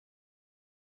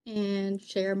and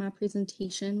share my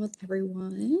presentation with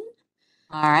everyone.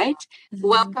 All right. Um,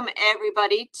 Welcome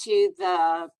everybody to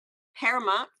the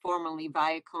Paramount, formerly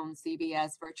Viacom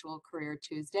CBS Virtual Career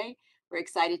Tuesday. We're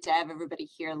excited to have everybody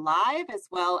here live as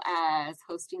well as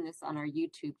hosting this on our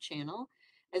YouTube channel.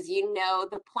 As you know,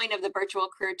 the point of the Virtual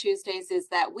Career Tuesdays is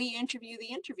that we interview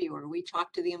the interviewer. We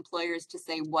talk to the employers to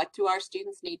say, what do our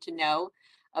students need to know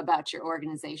about your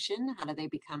organization? How do they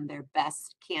become their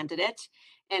best candidate?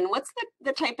 And what's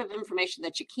the type of information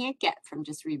that you can't get from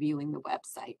just reviewing the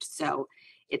website? So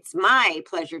it's my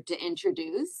pleasure to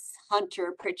introduce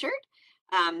Hunter Pritchard.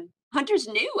 Hunter's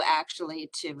new actually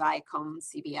to Viacom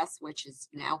CBS, which is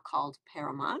now called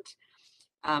Paramount.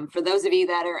 For those of you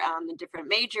that are on the different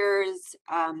majors,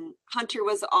 Hunter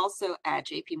was also at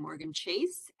JP Morgan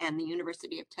Chase and the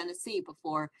University of Tennessee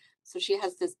before. So she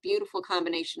has this beautiful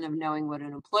combination of knowing what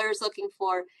an employer is looking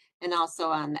for and also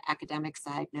on the academic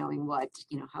side, knowing what,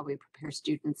 how we prepare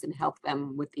students and help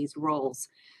them with these roles.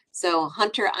 So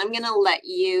Hunter, I'm going to let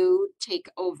you take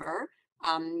over.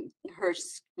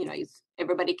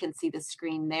 Everybody can see the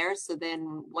screen there. So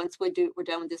then once we're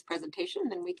done with this presentation,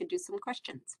 then we can do some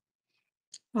questions.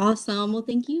 Awesome. Well,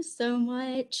 thank you so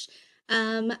much.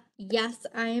 Yes,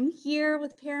 I am here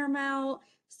with Paramount.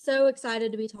 So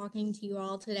excited to be talking to you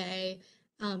all today.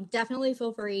 Definitely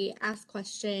feel free, ask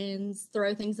questions,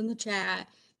 throw things in the chat.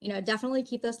 Definitely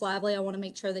keep this lively. I want to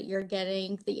make sure that you're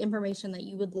getting the information that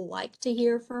you would like to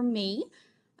hear from me.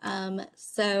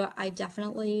 So I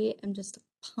definitely am just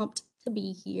pumped to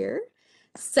be here.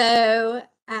 So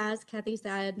as Kathy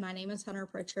said, my name is Hunter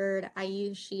Pritchard. I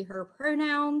use she, her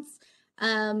pronouns.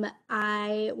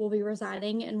 I will be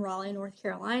residing in Raleigh, North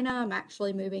Carolina. I'm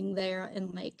actually moving there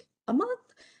in like a month.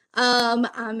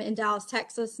 I'm in Dallas,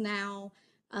 Texas now.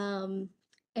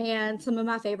 And some of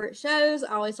my favorite shows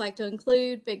I always like to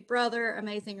include Big Brother,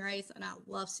 Amazing Race, and I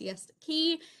love Siesta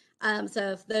Key.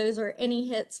 So if those are any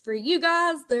hits for you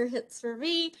guys, they're hits for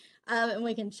me. And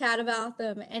we can chat about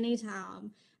them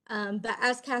anytime. But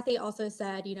as Kathy also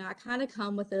said, I kind of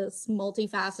come with this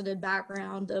multifaceted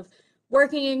background of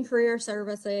working in career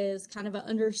services, kind of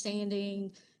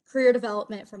understanding career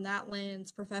development from that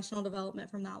lens, professional development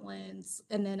from that lens.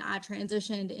 And then I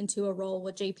transitioned into a role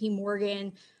with JP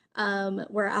Morgan,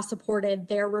 where I supported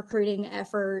their recruiting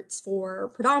efforts for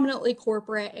predominantly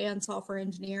corporate and software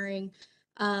engineering.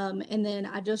 And then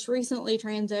I just recently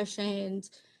transitioned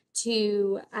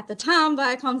to, at the time,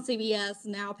 Viacom CBS,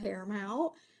 now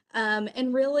Paramount.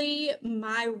 And really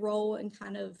my role and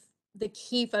kind of the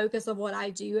key focus of what I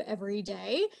do every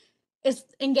day is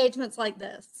engagements like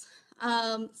this.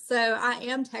 So I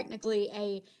am technically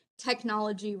a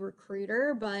technology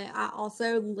recruiter, but I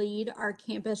also lead our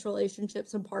campus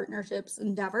relationships and partnerships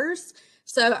endeavors.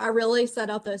 So I really set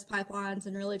up those pipelines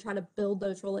and really try to build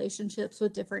those relationships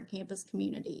with different campus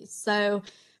communities. So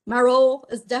my role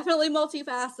is definitely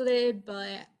multifaceted,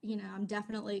 but I'm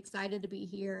definitely excited to be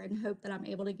here and hope that I'm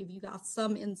able to give you guys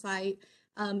some insight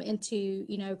into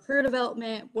career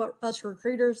development, what us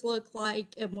recruiters look like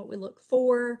and what we look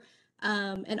for,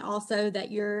 and also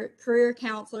that your career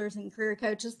counselors and career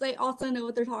coaches, they also know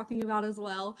what they're talking about as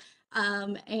well,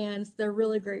 and they're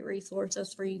really great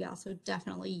resources for you guys, so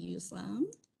definitely use them.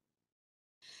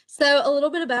 So a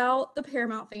little bit about the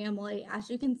Paramount family. As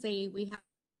you can see, we have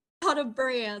a lot of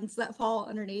brands that fall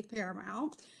underneath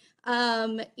Paramount.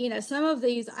 Some of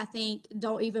these I think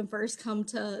don't even first come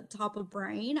to top of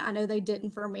brain. I know they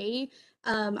didn't for me.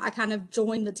 I kind of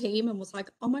joined the team and was like,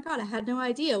 oh my God, I had no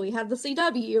idea we had the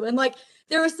CW. And like,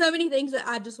 there were so many things that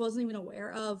I just wasn't even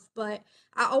aware of. But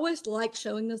I always like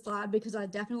showing this slide because I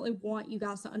definitely want you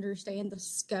guys to understand the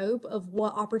scope of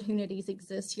what opportunities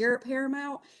exist here at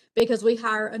Paramount because we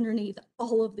hire underneath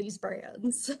all of these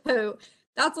brands. So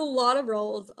that's a lot of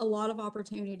roles, a lot of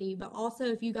opportunity. But also,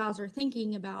 if you guys are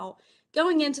thinking about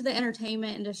going into the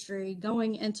entertainment industry,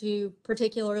 going into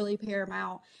particularly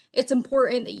Paramount, it's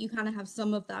important that you kind of have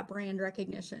some of that brand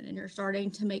recognition and you're starting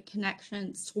to make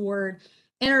connections toward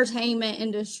entertainment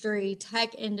industry,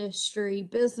 tech industry,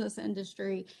 business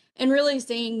industry, and really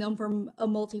seeing them from a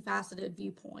multifaceted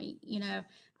viewpoint.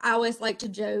 I always like to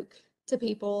joke to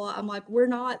people, I'm like, we're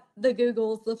not the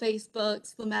Googles, the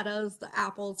Facebooks, the Metas, the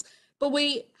Apples, but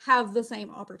we have the same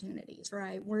opportunities,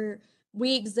 right?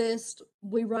 We exist,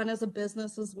 we run as a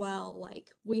business as well. Like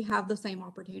we have the same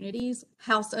opportunities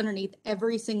housed underneath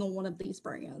every single one of these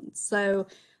brands. So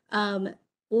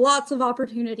lots of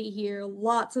opportunity here,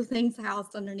 lots of things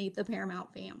housed underneath the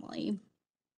Paramount family.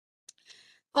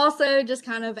 Also, just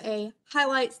kind of a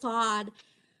highlight slide.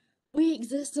 We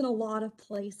exist in a lot of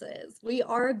places. We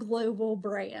are a global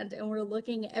brand, and we're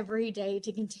looking every day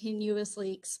to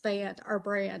continuously expand our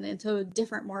brand into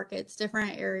different markets,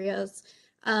 different areas.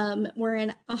 We're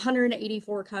in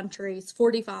 184 countries,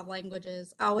 45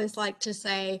 languages. I always like to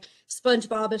say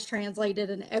SpongeBob is translated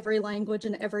in every language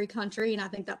in every country, and I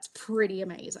think that's pretty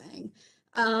amazing.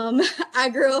 Um, I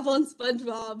grew up on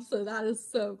SpongeBob, so that is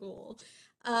so cool.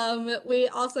 We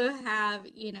also have,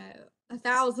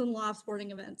 1,000 live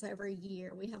sporting events every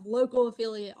year. We have local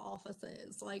affiliate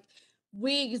offices. Like,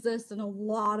 we exist in a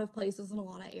lot of places in a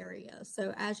lot of areas.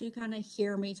 So as you kind of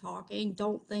hear me talking,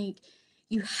 don't think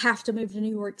you have to move to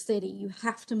New York City. You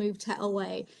have to move to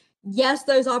LA. Yes,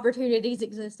 those opportunities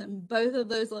exist in both of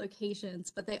those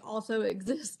locations, but they also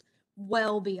exist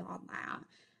well beyond that.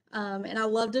 And I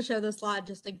love to show this slide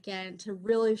just again to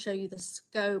really show you the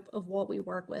scope of what we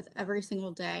work with every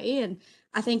single day. And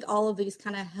I think all of these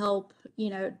kind of help,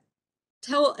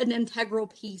 tell an integral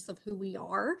piece of who we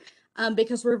are,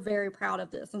 because we're very proud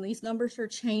of this. And these numbers are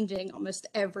changing almost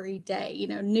every day.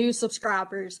 New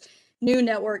subscribers, new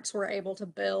networks we're able to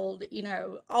build,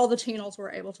 all the channels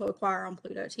we're able to acquire on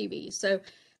Pluto TV. So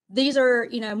these are,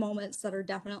 moments that are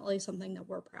definitely something that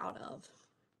we're proud of.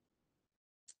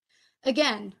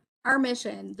 Again, our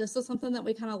mission, this is something that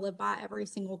we kind of live by every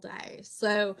single day.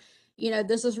 So,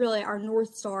 this is really our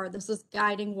North Star. This is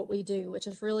guiding what we do, which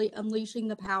is really unleashing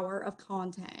the power of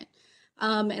content.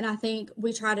 And I think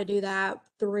we try to do that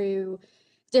through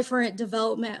different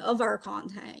development of our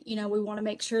content. We want to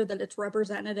make sure that it's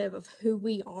representative of who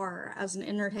we are as an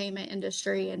entertainment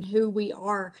industry and who we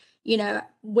are,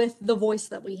 with the voice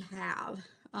that we have.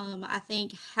 I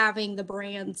think having the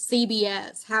brand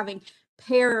CBS, having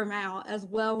Paramount as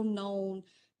well-known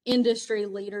industry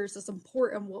leaders is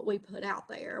important what we put out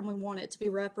there, and we want it to be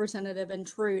representative and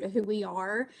true to who we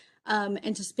are,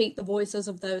 and to speak the voices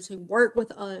of those who work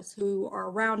with us, who are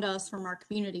around us from our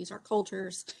communities, our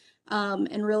cultures,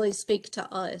 and really speak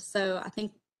to us. So I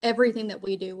think everything that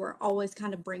we do, we're always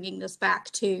kind of bringing this back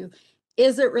to,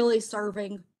 is it really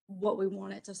serving what we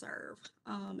want it to serve?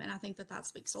 And I think that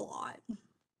speaks a lot.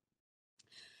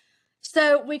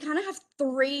 So we kind of have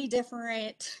three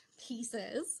different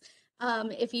pieces,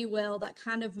 if you will, that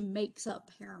kind of makes up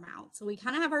Paramount. So we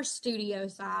kind of have our studio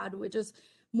side, which is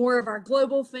more of our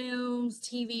global films,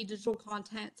 TV, digital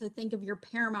content. So think of your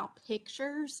Paramount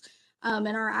Pictures, and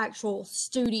our actual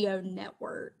studio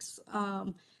networks.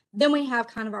 Then we have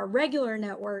kind of our regular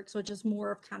networks, which is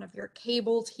more of kind of your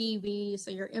cable TV,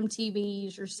 so your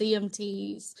MTVs, your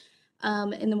CMTs.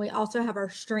 And then we also have our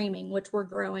streaming, which we're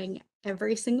growing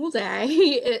every single day,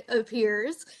 it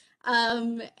appears.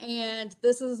 And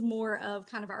this is more of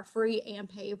kind of our free and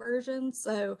pay version.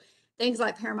 So things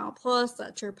like Paramount Plus,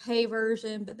 that's your pay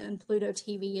version, but then Pluto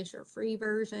TV is your free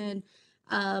version.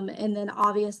 And then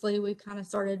obviously we've kind of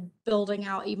started building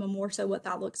out even more so what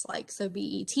that looks like. So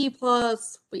BET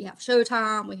Plus, we have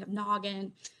Showtime, we have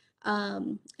Noggin.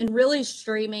 And really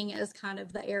streaming is kind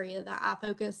of the area that I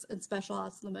focus and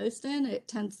specialize the most in. It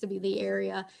tends to be the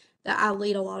area that I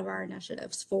lead a lot of our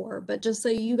initiatives for. But just so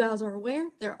you guys are aware,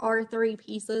 there are three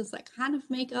pieces that kind of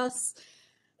make us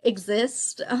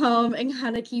exist, and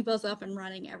kind of keep us up and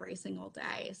running every single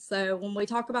day. So when we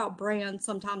talk about brands,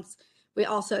 sometimes we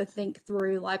also think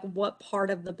through like what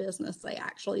part of the business they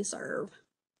actually serve.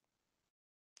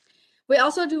 We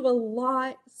also do a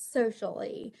lot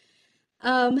socially.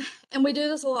 And we do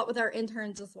this a lot with our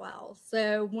interns as well.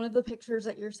 So one of the pictures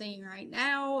that you're seeing right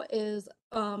now is,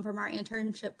 from our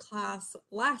internship class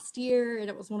last year, and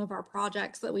it was one of our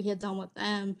projects that we had done with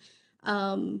them,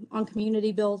 on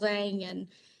community building. And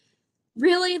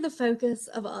really the focus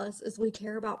of us is we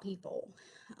care about people.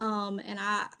 And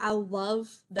I love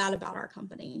that about our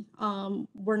company.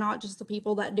 We're not just the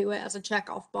people that do it as a check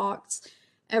off box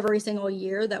every single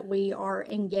year that we are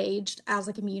engaged as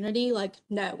a community. Like,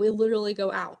 no, we literally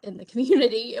go out in the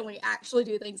community and we actually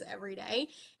do things every day.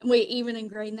 And we even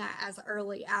ingrain that as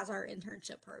early as our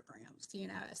internship programs.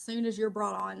 As soon as you're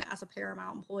brought on as a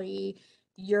Paramount employee,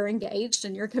 you're engaged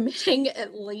and you're committing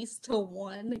at least to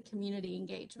one community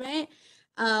engagement.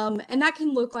 And that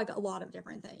can look like a lot of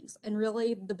different things. And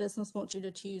really, the business wants you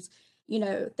to choose,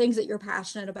 things that you're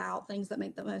passionate about, things that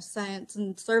make the most sense,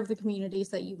 and serve the communities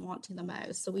that you want to the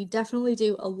most. So we definitely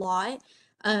do a lot,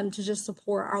 to just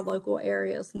support our local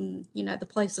areas and, the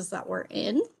places that we're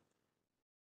in.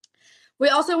 We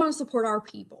also want to support our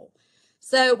people.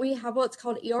 So we have what's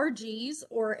called ERGs,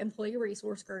 or employee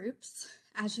resource groups.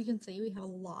 As you can see, we have a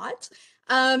lot.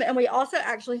 And we also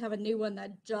actually have a new one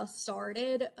that just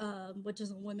started, which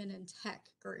is a women in tech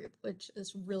group, which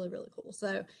is really, really cool.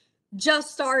 So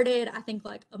just started, I think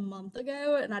like a month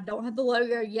ago, and I don't have the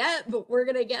logo yet, but we're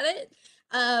gonna get it.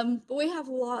 But we have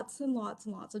lots and lots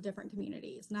and lots of different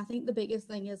communities. And I think the biggest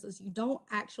thing is you don't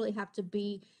actually have to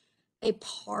be a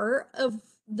part of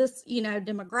this,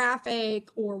 demographic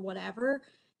or whatever.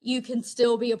 You can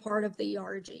still be a part of the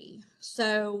ERG.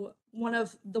 So one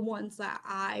of the ones that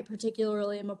I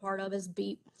particularly am a part of is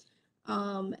BEEP.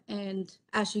 And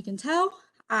as you can tell,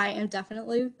 I am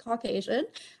definitely Caucasian.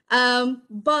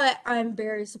 But I'm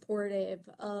very supportive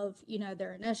of,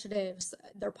 their initiatives,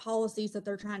 their policies that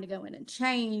they're trying to go in and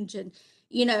change. And,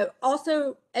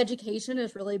 also education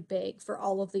is really big for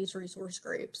all of these resource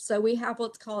groups. So we have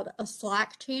what's called a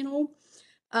Slack channel,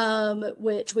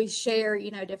 which we share,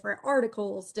 different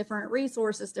articles, different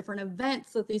resources, different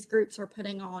events that these groups are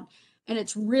putting on. And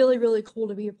it's really, really cool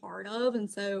to be a part of. And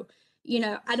so,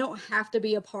 I don't have to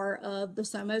be a part of the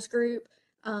Somos group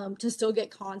to still get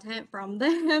content from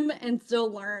them and still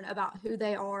learn about who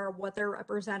they are, what they're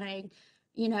representing,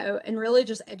 and really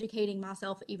just educating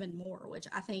myself even more, which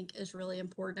I think is really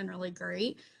important and really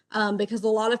great. Because a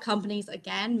lot of companies,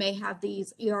 again, may have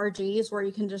these ERGs where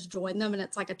you can just join them and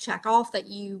it's like a check off that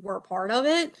you were a part of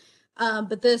it.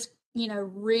 But this,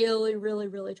 really, really,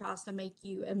 really tries to make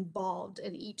you involved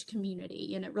in each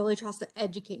community, and it really tries to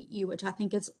educate you, which I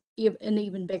think is an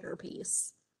even bigger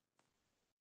piece.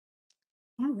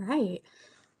 All right.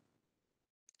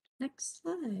 Next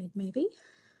slide, maybe.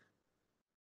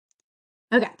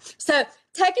 Okay, so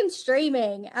tech and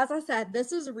streaming, as I said,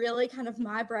 this is really kind of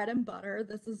my bread and butter.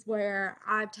 This is where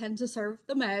I tend to serve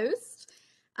the most.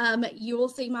 You will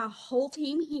see my whole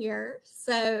team here.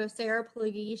 So Sarah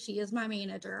Plugi, she is my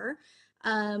manager.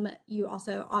 You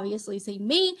also obviously see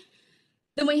me.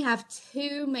 Then we have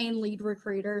two main lead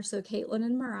recruiters, so Caitlin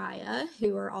and Mariah,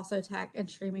 who are also tech and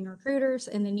streaming recruiters.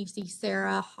 And then you see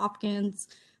Sarah Hopkins.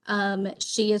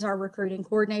 She is our recruiting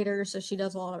coordinator, so she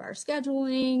does a lot of our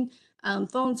scheduling,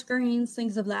 phone screens,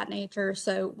 things of that nature.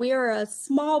 So we are a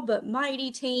small but mighty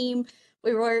team.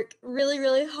 We work really,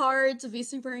 really hard to be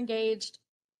super engaged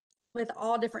with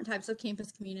all different types of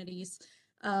campus communities.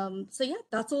 So yeah,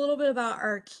 that's a little bit about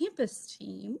our campus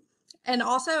team. And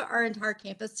also our entire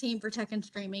campus team for tech and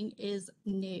streaming is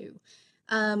new.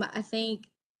 I think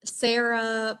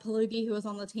Sarah Palugi, who was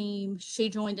on the team, she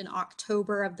joined in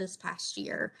October of this past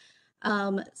year.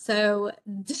 So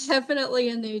definitely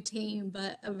a new team,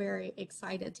 but a very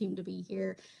excited team to be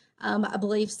here. I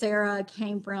believe Sarah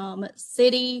came from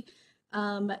City.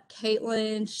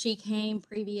 Caitlin, she came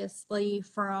previously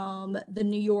from the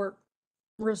New York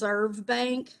Reserve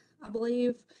Bank, I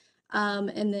believe.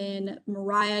 And then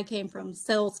Mariah came from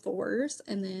Salesforce,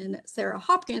 and then Sarah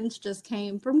Hopkins just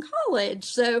came from college.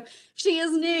 So she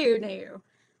is new.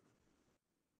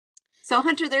 So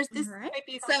Hunter, All this right. might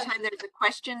be a good time. There's a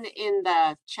question in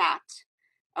the chat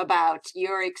about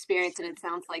your experience, and it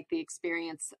sounds like the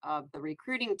experience of the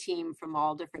recruiting team from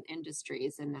all different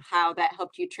industries and how that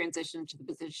helped you transition to the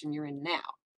position you're in now.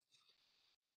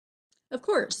 Of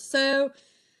course. So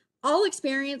all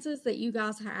experiences that you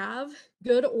guys have,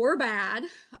 good or bad,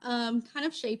 kind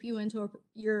of shape you into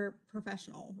your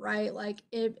professional, right? Like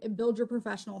it builds your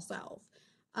professional self.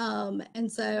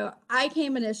 And so I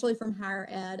came initially from higher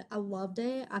ed. I loved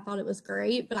it. I thought it was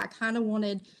great, but I kind of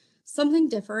wanted something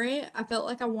different. I felt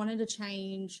like I wanted to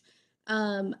change.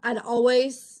 I'd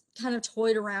always kind of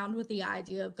toyed around with the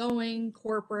idea of going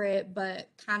corporate, but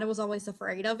kind of was always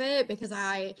afraid of it because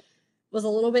I was a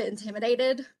little bit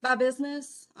intimidated by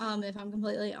business, if I'm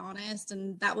completely honest.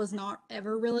 And that was not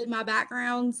ever really my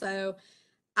background. So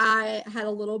I had a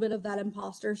little bit of that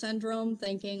imposter syndrome,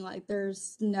 thinking like,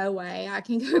 there's no way I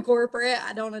can go corporate.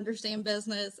 I don't understand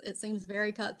business. It seems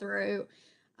very cutthroat.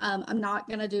 I'm not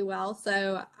going to do well.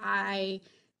 So I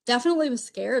definitely was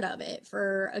scared of it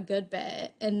for a good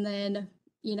bit. And then,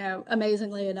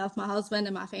 amazingly enough, my husband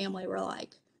and my family were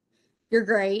like, you're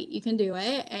great, you can do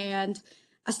it. And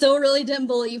I still really didn't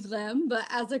believe them, but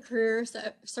as a career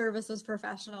services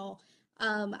professional,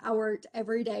 I worked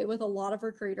every day with a lot of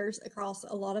recruiters across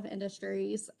a lot of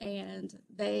industries, and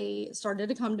they started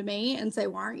to come to me and say,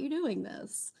 why aren't you doing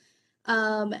this?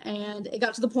 And it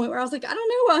got to the point where I was like, I don't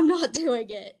know why I'm not doing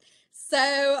it. So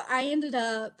I ended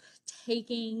up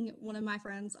taking one of my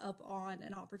friends up on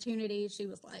an opportunity. She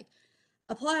was like,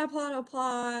 apply.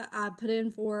 I put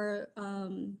in for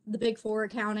the big four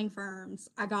accounting firms.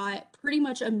 I got pretty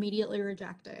much immediately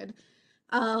rejected,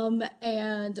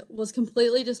 and was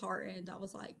completely disheartened. I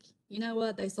was like, you know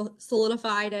what? They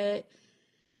solidified it.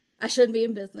 I shouldn't be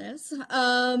in business.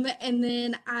 And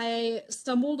then I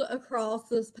stumbled across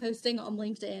this posting on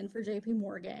LinkedIn for JP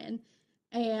Morgan.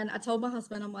 And I told my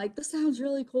husband, I'm like, this sounds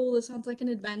really cool. This sounds like an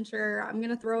adventure. I'm going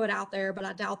to throw it out there, but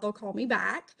I doubt they'll call me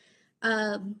back.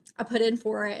 I put in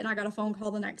for it and I got a phone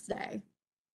call the next day.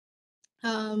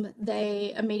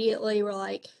 They immediately were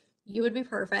like, you would be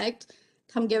perfect.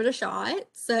 Come give it a shot.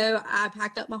 So I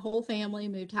packed up my whole family,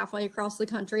 moved halfway across the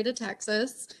country to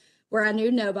Texas, where I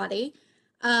knew nobody,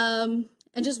 and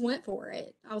just went for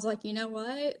it. I was like, you know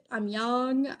what? I'm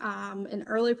young, I'm an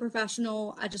early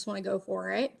professional. I just want to go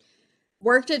for it.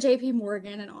 Worked at JP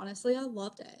Morgan, and honestly, I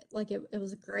loved it. Like, it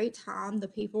was a great time. The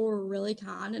people were really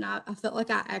kind, and I felt like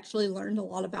I actually learned a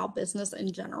lot about business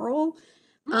in general.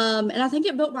 And I think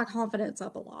it built my confidence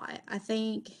up a lot. I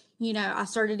think, I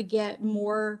started to get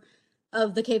more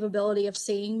of the capability of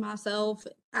seeing myself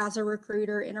as a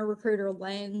recruiter in a recruiter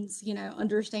lens,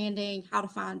 understanding how to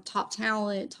find top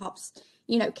talent,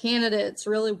 candidates,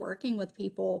 really working with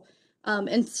people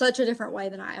in such a different way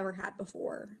than I ever had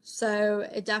before. So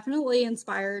it definitely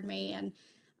inspired me. And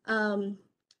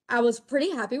I was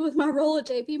pretty happy with my role at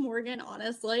JP Morgan,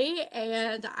 honestly.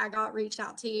 And I got reached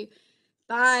out to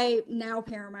by now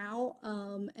Paramount,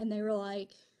 and they were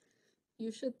like,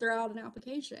 "You should throw out an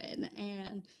application."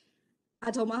 And I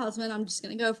told my husband, "I'm just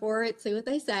gonna go for it, see what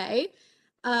they say."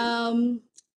 I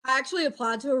actually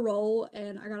applied to a role,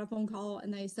 and I got a phone call,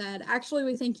 and they said, "Actually,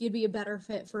 we think you'd be a better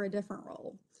fit for a different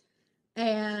role."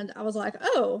 And I was like,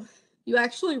 "Oh, you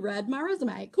actually read my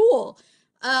resume. Cool."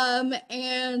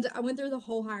 And I went through the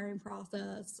whole hiring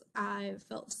process. I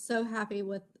felt so happy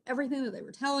with everything that they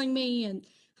were telling me and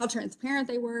how transparent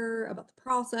they were about the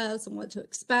process and what to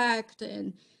expect.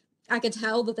 And I could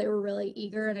tell that they were really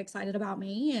eager and excited about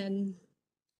me. And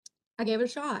I gave it a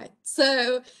shot.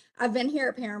 So I've been here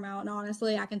at Paramount, and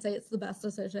honestly, I can say it's the best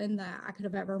decision that I could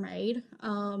have ever made.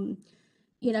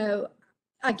 You know,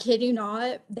 I kid you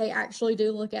not, they actually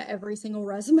do look at every single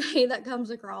resume that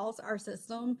comes across our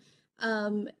system.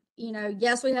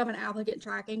 Yes, we have an applicant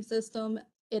tracking system.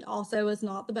 It also is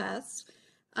not the best.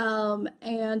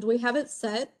 And we have it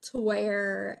set to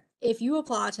where if you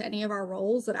apply to any of our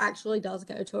roles, it actually does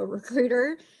go to a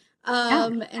recruiter. Yeah.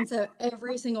 And so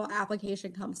every single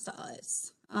application comes to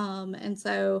us. And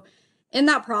so in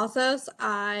that process,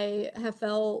 I have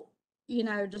felt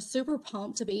just super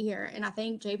pumped to be here. And I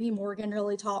think JP Morgan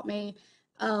really taught me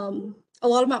a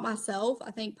lot about myself,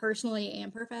 I think personally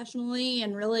and professionally.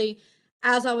 And really,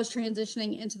 as I was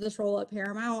transitioning into this role at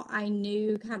Paramount, I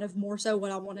knew kind of more so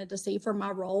what I wanted to see from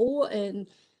my role and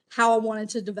how I wanted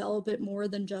to develop it more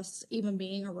than just even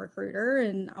being a recruiter.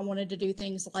 And I wanted to do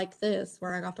things like this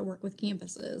where I got to work with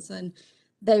campuses, and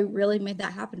they really made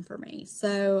that happen for me.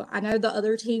 So I know the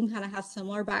other team kind of has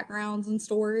similar backgrounds and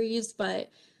stories, but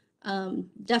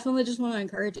definitely just want to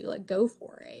encourage you, like, go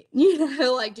for it.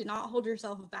 Like, do not hold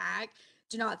yourself back.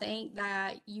 Do not think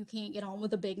that you can't get on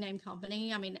with a big name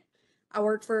company. I mean, I've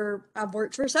worked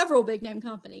for several big name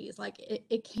companies. Like,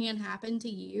 it can happen to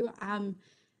you. I'm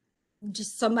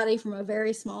just somebody from a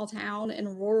very small town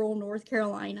in rural North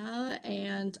Carolina,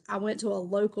 and I went to a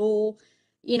local,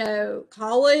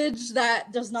 college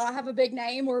that does not have a big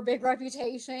name or a big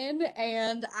reputation,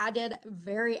 and I did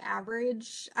very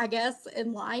average, I guess,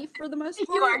 in life for the most You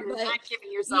are part, but not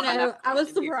giving yourself enough I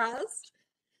was credit here. surprised.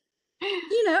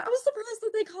 I was surprised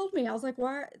that they called me. I was like,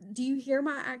 "Why do you hear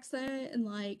my accent and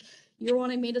like you're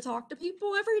wanting me to talk to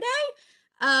people every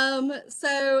day?"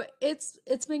 So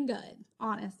it's been good,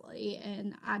 honestly,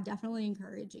 and I definitely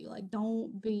encourage you, like,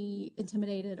 don't be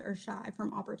intimidated or shy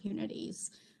from opportunities.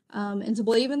 And to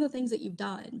believe in the things that you've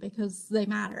done because they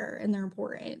matter and they're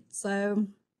important. So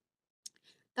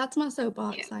that's my Yeah.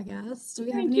 soapbox, I guess. Do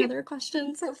we have Thank any you. other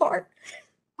questions so far?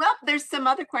 Well, there's some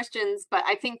other questions, but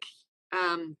I think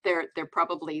they're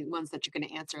probably ones that you're going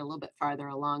to answer a little bit farther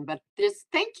along. But just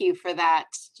thank you for that.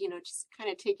 Just kind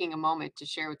of taking a moment to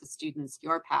share with the students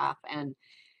your path, and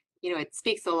it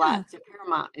speaks a lot Yeah. to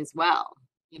Paramount as well.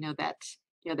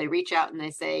 That they reach out and they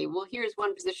say, "Well, here's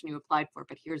one position you applied for,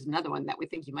 but here's another one that we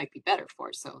think you might be better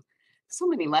for." So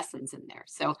many lessons in there.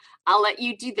 So I'll let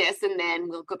you do this, and then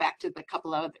we'll go back to the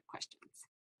couple of other questions.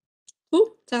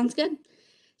 Ooh, sounds good.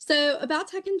 So, about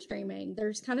tech and streaming,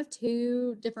 there's kind of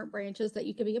two different branches that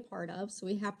you could be a part of. So,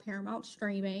 we have Paramount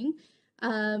Streaming,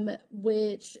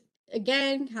 which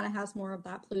again kind of has more of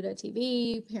that Pluto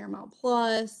TV, Paramount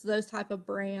Plus, those type of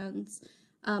brands,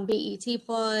 BET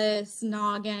Plus,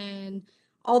 Noggin,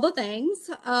 all the things.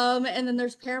 And then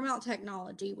there's Paramount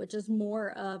Technology, which is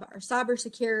more of our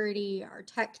cybersecurity, our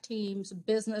tech teams,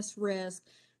 business risk,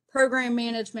 program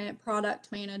management,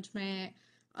 product management,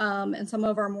 and some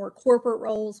of our more corporate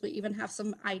roles. We even have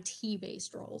some IT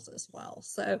based roles as well.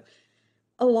 So,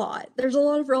 a lot. There's a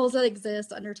lot of roles that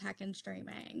exist under tech and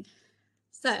streaming.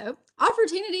 So,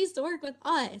 opportunities to work with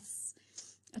us.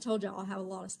 I told y'all I have a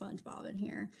lot of SpongeBob in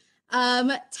here.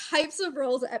 Types of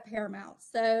roles at Paramount.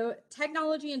 So,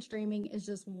 technology and streaming is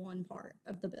just one part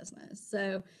of the business.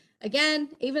 So, again,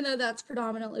 even though that's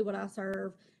predominantly what I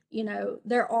serve,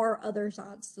 there are other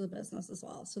sides to the business as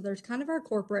well. So, there's kind of our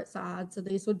corporate side. So,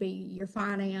 these would be your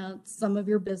finance, some of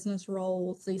your business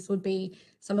roles. These would be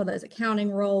some of those accounting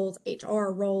roles,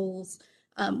 HR roles.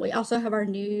 We also have our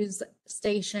news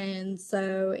station,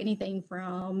 so anything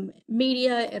from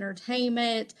media,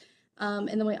 entertainment, and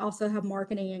then we also have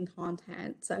marketing and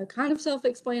content. So kind of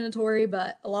self-explanatory,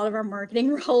 but a lot of our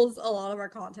marketing roles, a lot of our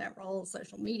content roles,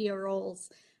 social media roles,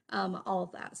 all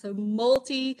of that. So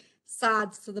multi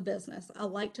sides to the business. I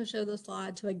like to show the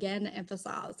slide to again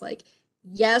emphasize, like,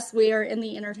 yes, we are in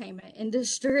the entertainment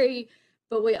industry,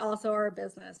 but we also are a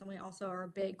business and we also are a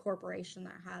big corporation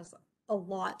that has a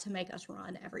lot to make us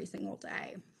run every single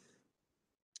day.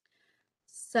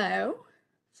 So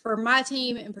for my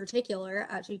team in particular,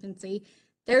 as you can see,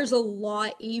 there's a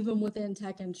lot even within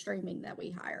tech and streaming that we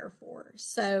hire for.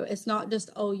 So it's not just,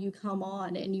 oh, you come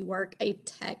on and you work a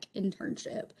tech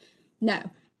internship. No,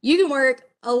 you can work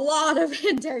a lot of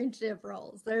internship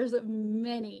roles. There's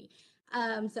many.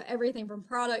 So everything from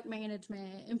product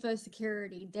management, info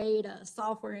security, data,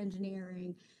 software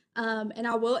engineering. And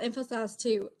I will emphasize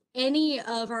too, any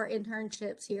of our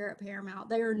internships here at Paramount,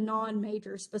 they are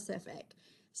non-major specific.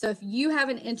 So if you have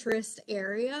an interest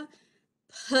area,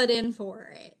 put in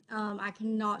for it. I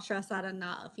cannot stress that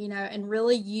enough, and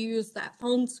really use that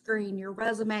phone screen, your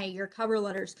resume, your cover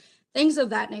letters, things of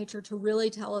that nature to really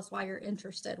tell us why you're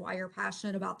interested, why you're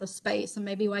passionate about the space, and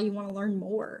maybe why you want to learn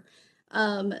more.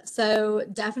 So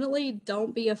definitely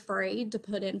don't be afraid to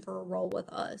put in for a role with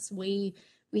us. We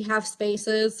have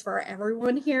spaces for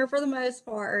everyone here for the most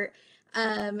part.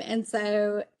 And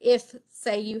so if,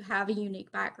 say, you have a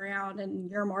unique background and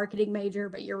you're a marketing major,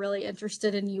 but you're really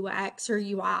interested in UX or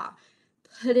UI,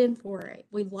 put in for it.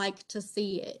 We like to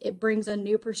see it. It brings a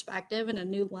new perspective and a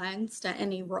new lens to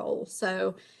any role.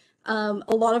 So a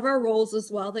lot of our roles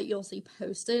as well that you'll see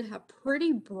posted have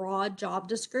pretty broad job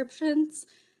descriptions.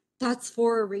 That's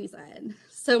for a reason.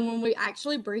 So when we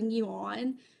actually bring you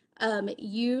on,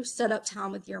 you set up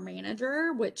time with your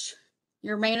manager, which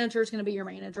your manager is going to be your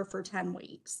manager for 10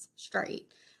 weeks straight.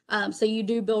 So you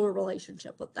do build a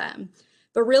relationship with them.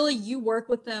 But really, you work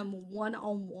with them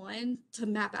one-on-one to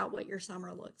map out what your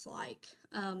summer looks like.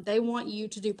 They want you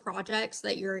to do projects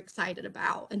that you're excited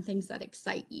about and things that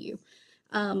excite you.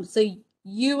 So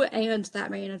you and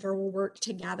that manager will work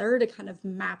together to kind of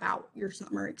map out your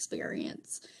summer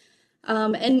experience.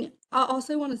 And I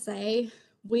also want to say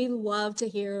we love to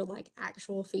hear like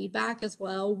actual feedback as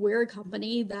well. We're a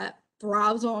company that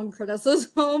thrives on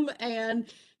criticism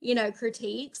and,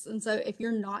 critiques. And so if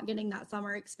you're not getting that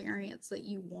summer experience that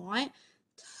you want,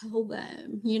 tell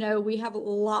them. We have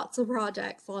lots of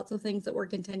projects, lots of things that we're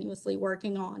continuously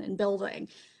working on and building.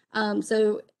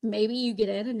 So maybe you get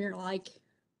in and you're like,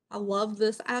 I love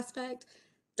this aspect,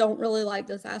 don't really like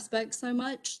this aspect so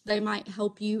much. They might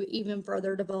help you even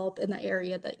further develop in the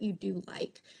area that you do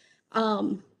like.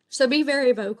 So be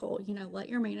very vocal, let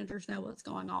your managers know what's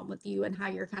going on with you and how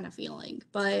you're kind of feeling.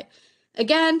 But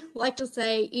again, like to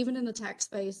say, even in the tech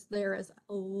space, there is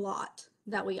a lot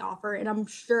that we offer. And I'm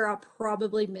sure I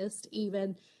probably missed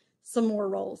even some more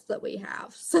roles that we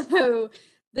have. So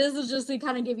this is just to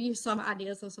kind of give you some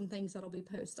ideas of some things that'll be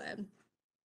posted.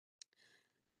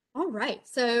 All right,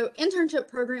 so internship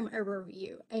program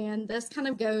overview, and this kind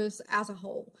of goes as a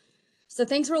whole. So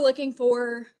things we're looking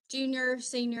for: juniors,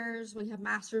 seniors, we have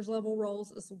master's level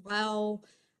roles as well.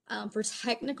 For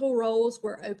technical roles,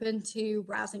 we're open to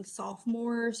rising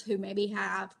sophomores who maybe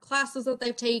have classes that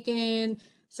they've taken,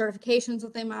 certifications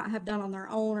that they might have done on their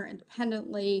own or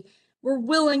independently. We're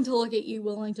willing to look at you,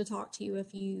 willing to talk to you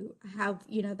if you have,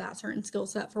 that certain skill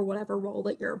set for whatever role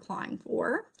that you're applying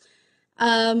for.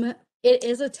 It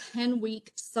is a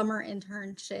 10-week summer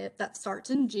internship that starts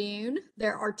in June.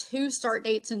 There are 2 start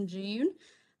dates in June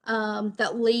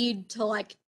that lead to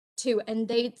like 2 end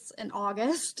dates in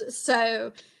August.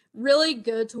 So really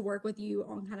good to work with you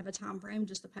on kind of a time frame,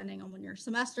 just depending on when your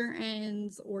semester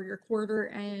ends or your quarter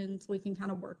ends. We can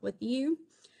kind of work with you.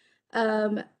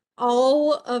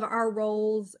 All of our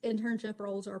roles, internship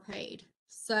roles, are paid.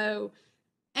 So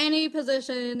any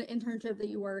position internship that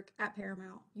you work at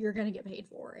Paramount, you're going to get paid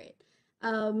for it.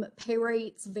 Pay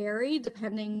rates vary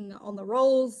depending on the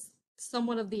roles,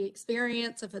 somewhat of the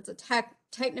experience. If it's a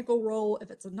technical role,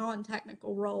 if it's a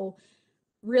non-technical role,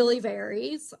 really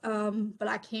varies. But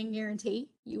I can guarantee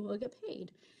you will get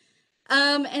paid.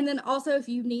 And then also if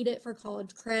you need it for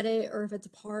college credit or if it's a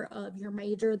part of your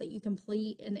major that you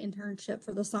complete an internship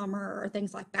for the summer or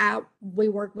things like that, we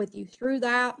work with you through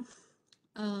that.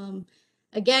 Um,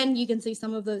 Again, you can see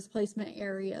some of those placement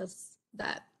areas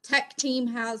that tech team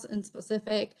has in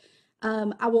specific.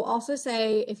 I will also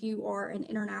say if you are an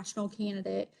international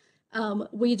candidate,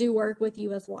 we do work with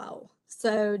you as well.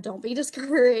 So don't be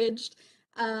discouraged.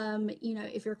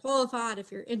 If you're qualified,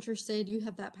 if you're interested, you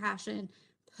have that passion,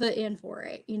 put in for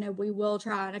it. We will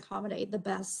try and accommodate the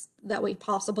best that we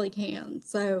possibly can.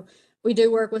 So we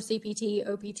do work with CPT,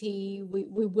 OPT.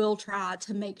 We will try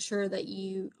to make sure that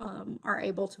you are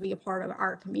able to be a part of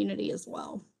our community as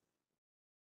well.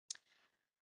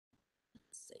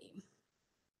 Let's see.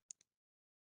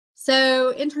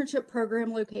 So internship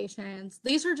program locations,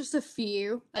 these are just a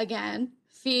few, again,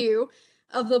 few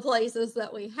of the places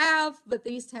that we have, but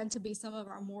these tend to be some of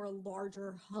our more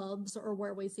larger hubs or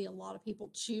where we see a lot of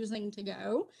people choosing to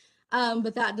go.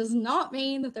 But that does not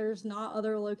mean that there's not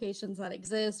other locations that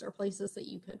exist or places that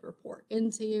you could report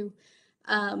into.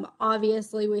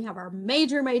 Obviously, we have our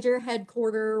major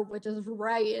headquarter, which is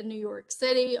right in New York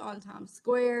City on Times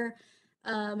Square.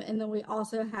 And then we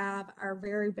also have our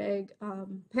very big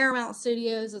Paramount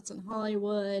Studios. It's in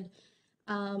Hollywood.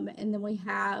 And then we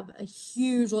have a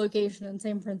huge location in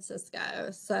San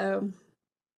Francisco. So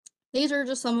these are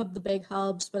just some of the big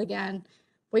hubs. But again,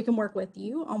 we can work with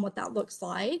you on what that looks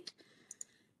like.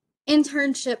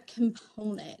 Internship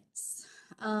components.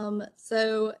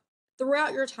 So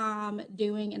throughout your time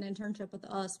doing an internship with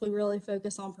us, we really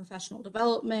focus on professional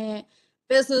development,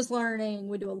 business learning.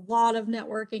 We do a lot of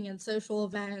networking and social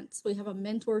events. We have a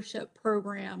mentorship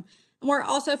program, and we're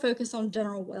also focused on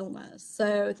general wellness.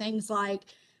 So things like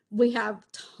we have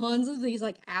tons of these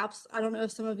like apps. I don't know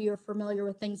if some of you are familiar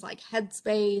with things like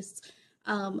Headspace.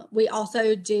 We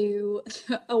also do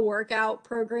a workout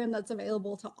program that's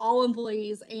available to all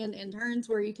employees and interns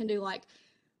where you can do like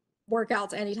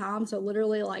workouts anytime. So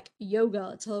literally like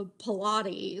yoga to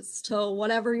Pilates to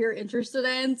whatever you're interested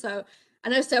in. So I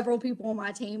know several people on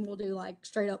my team will do like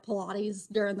straight up Pilates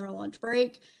during their lunch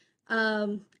break.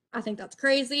 I think that's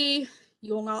crazy.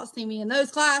 You will not see me in those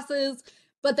classes,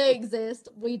 but they exist.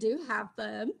 We do have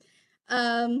them.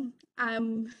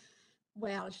 I'm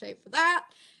way out of shape for that.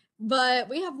 But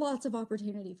we have lots of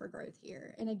opportunity for growth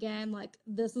here. And again, like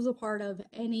this is a part of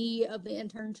any of the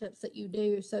internships that you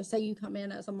do. So, say you come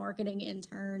in as a marketing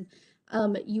intern,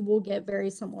 you will get very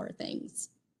similar things.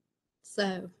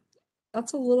 So,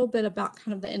 that's a little bit about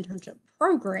kind of the internship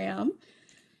program.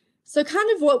 So,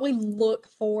 kind of what we look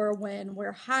for when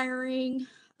we're hiring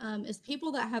is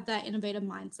people that have that innovative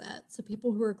mindset. So,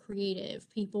 people who are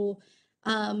creative, people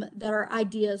that are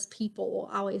ideas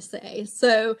people, I always say.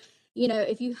 So,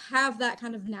 if you have that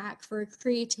kind of knack for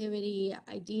creativity,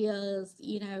 ideas,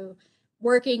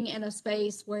 working in a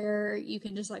space where you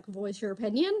can just like voice your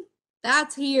opinion,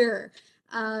 that's here.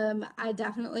 I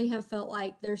definitely have felt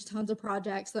like there's tons of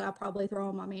projects that I probably throw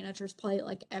on my manager's plate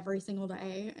like every single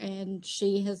day, and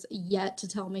she has yet to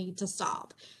tell me to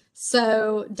stop.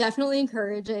 So definitely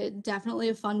encourage it. Definitely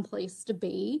a fun place to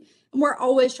be. And we're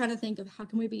always trying to think of how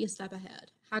can we be a step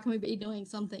ahead? How can we be doing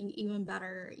something even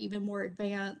better, even more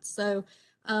advanced? So,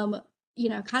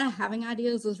 kind of having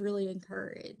ideas is really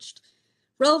encouraged.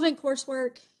 Relevant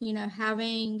coursework,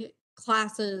 having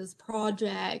classes,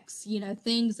 projects,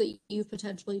 things that you've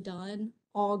potentially done,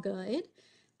 all good.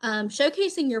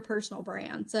 Showcasing your personal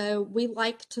brand. So we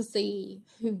like to see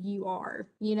who you are.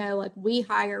 Like we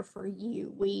hire for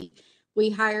you. We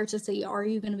hire to see, are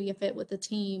you going to be a fit with the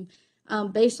team?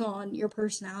 Based on your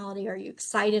personality, are you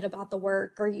excited about the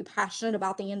work? Are you passionate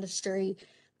about the industry?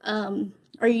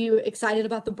 Are you excited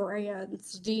about the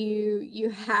brands? Do you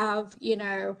have,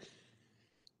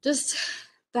 just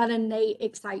that innate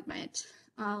excitement.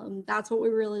 That's what we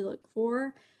really look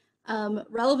for.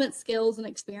 Relevant skills and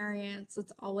experience,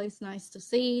 it's always nice to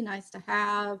see, nice to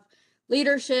have.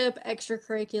 Leadership,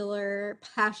 extracurricular,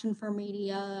 passion for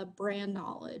media, brand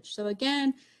knowledge. So,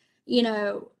 again, you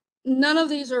know, none of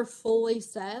these are fully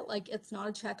set. Like, it's not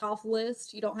a checkoff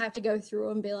list. You don't have to go through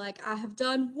and be like, I have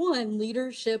done one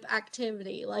leadership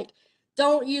activity. Like,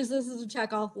 don't use this as a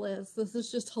checkoff list. This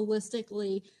is just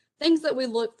holistically things that we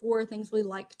look for, things we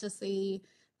like to see.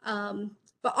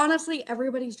 But honestly,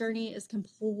 everybody's journey is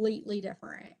completely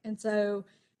different. And so,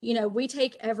 we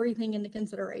take everything into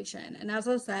consideration. And as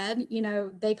I said,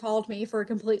 they called me for a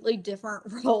completely different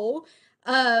role.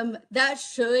 That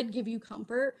should give you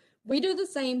comfort. We do the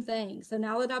same thing. So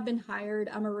now that I've been hired,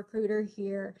 I'm a recruiter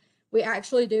here. We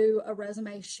actually do a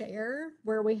resume share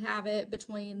where we have it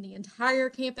between the entire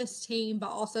campus team,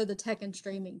 but also the tech and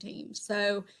streaming team.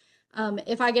 So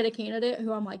If I get a candidate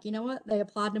who I'm like, you know what, they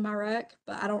applied to my rec,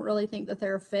 but I don't really think that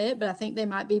they're a fit, but I think they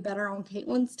might be better on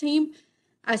Caitlin's team,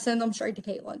 I send them straight to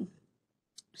Caitlin.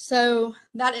 So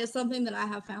that is something that I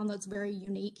have found that's very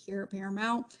unique here at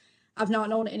Paramount. I've not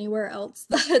known anywhere else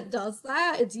that does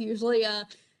that. It's usually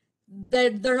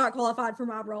they're not qualified for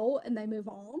my role and they move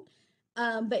on.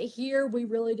 But here we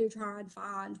really do try and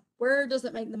find where does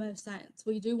it make the most sense.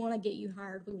 We do want to get you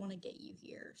hired. We want to get you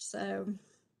here. So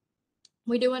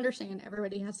we do understand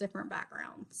everybody has different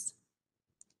backgrounds.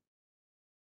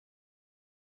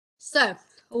 So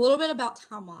a little bit about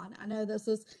timeline. I know this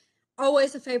is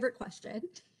always a favorite question.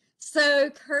 So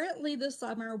currently this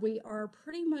summer we are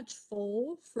pretty much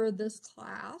full for this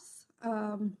class.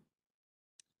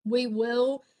 We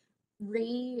will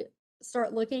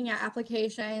start looking at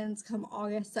applications come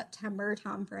August, September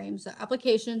timeframe. So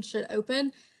applications should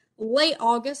open late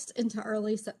August into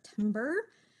early September.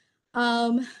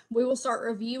 We will start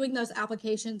reviewing those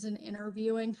applications and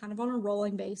interviewing kind of on a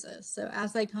rolling basis. So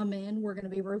as they come in, we're going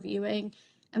to be reviewing,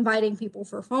 inviting people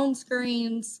for phone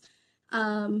screens,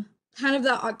 kind of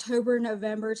the October,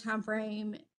 November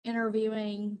timeframe,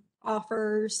 interviewing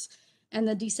offers, and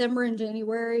the December and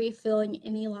January, filling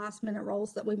any last minute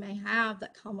roles that we may have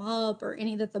that come up or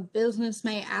any that the business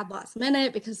may add last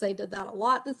minute because they did that a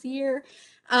lot this year.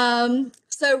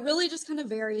 So it really just kind of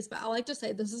varies, but I like to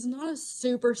say this is not a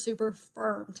super, super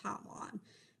firm timeline.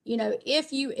 You know,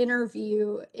 if you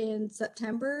interview in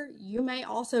September, you may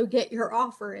also get your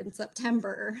offer in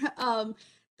September.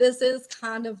 This is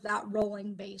kind of that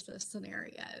rolling basis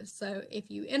scenario. So if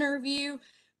you interview,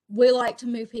 we like to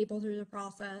move people through the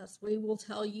process. We will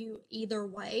tell you either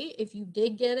way if you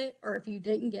did get it or if you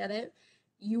didn't get it.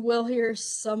 You will hear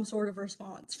some sort of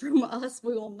response from us.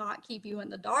 We will not keep you in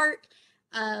the dark.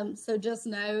 So just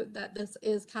know that this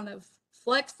is kind of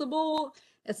flexible.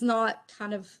 It's not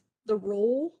kind of the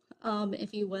rule,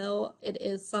 if you will. It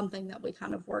is something that we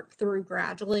kind of work through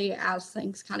gradually as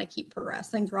things kind of keep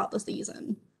progressing throughout the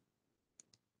season.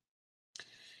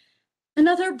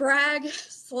 Another brag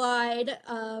slide.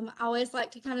 I always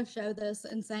like to kind of show this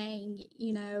and saying,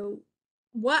 you know,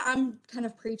 what I'm kind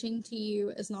of preaching to you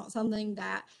is not something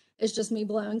that is just me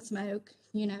blowing smoke.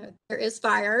 You know, there is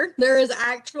fire. There is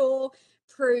actual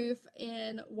proof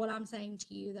in what I'm saying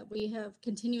to you that we have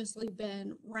continuously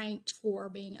been ranked for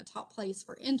being a top place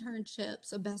for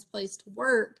internships, a best place to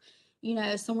work, you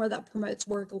know, somewhere that promotes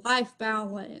work-life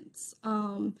balance.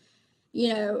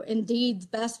 You know, Indeed's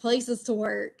best places to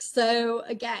work. So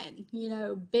again, you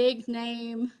know, big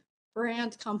name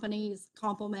brand companies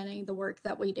complimenting the work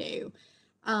that we do.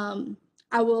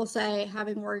 I will say,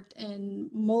 having worked in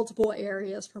multiple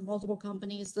areas for multiple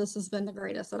companies, this has been the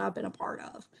greatest that I've been a part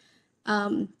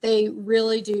of. They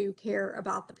really do care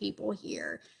about the people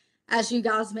here. As you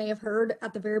guys may have heard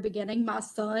at the very beginning, my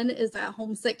son is at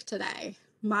home sick today.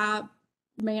 My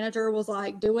manager was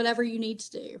like, do whatever you need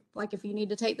to do. Like, if you need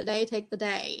to take the day, take the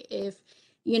day. If,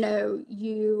 you know,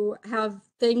 you have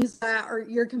things that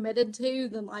you're committed to,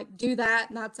 then like do that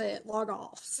and that's it, log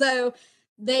off. So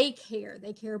they care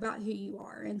about who you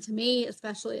are. And to me,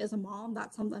 especially as a mom,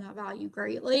 that's something I value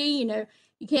greatly. You know,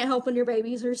 you can't help when your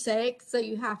babies are sick, so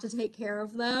you have to take care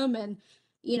of them. And,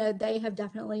 you know, they have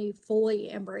definitely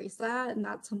fully embraced that. And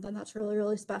that's something that's really,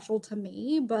 really special to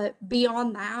me. But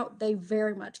beyond that, they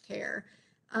very much care.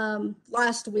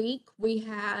 Last week, we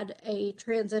had a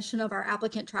transition of our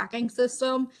applicant tracking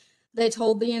system. They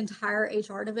told the entire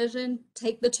HR division,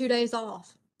 take the 2 days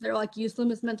off. They're like, use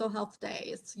them as mental health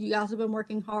days. You guys have been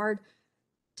working hard,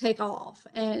 take off.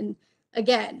 And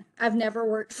again, I've never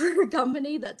worked for a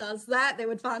company that does that. They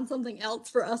would find something else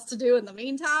for us to do in the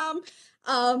meantime.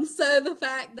 So the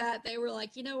fact that they were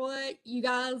like, you know what, you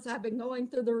guys have been going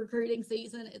through the recruiting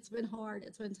season. It's been hard.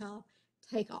 It's been tough.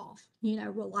 Take off, you know,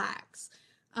 relax.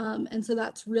 And so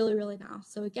that's really, really nice.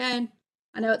 So again,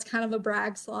 I know it's kind of a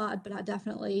brag slide, but I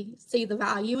definitely see the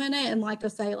value in it. And like I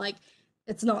say, like,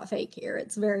 it's not fake here.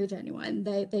 It's very genuine.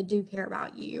 They do care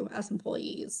about you as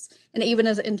employees and even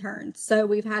as interns. So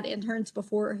we've had interns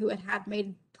before who had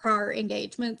made prior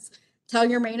engagements. Tell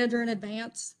your manager in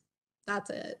advance. That's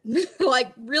it.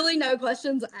 Like, really no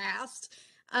questions asked,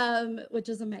 which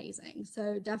is amazing.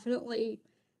 So definitely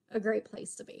a great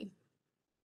place to be.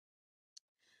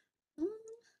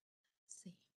 Let's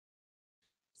see.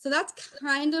 So that's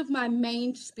kind of my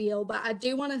main spiel, but I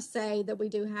do want to say that we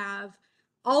do have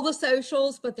all the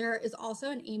socials, but there is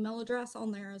also an email address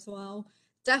on there as well.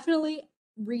 Definitely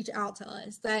reach out to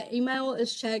us. That email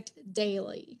is checked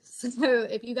daily. So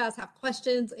if you guys have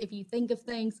questions, if you think of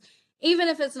things, even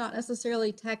if it's not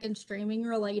necessarily tech and streaming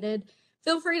related,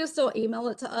 feel free to still email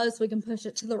it to us. We can push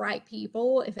it to the right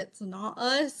people if it's not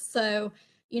us. So,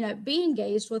 be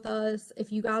engaged with us.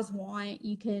 If you guys want,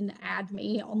 you can add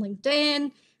me on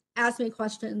LinkedIn, ask me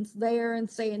questions there, and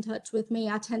stay in touch with me.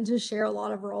 I tend to share a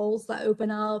lot of roles that open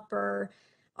up or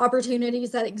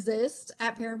opportunities that exist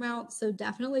at Paramount. So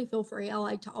definitely feel free. I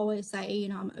like to always say,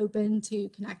 I'm open to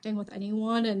connecting with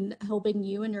anyone and helping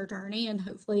you in your journey and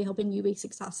hopefully helping you be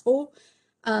successful.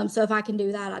 So if I can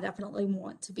do that, I definitely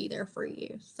want to be there for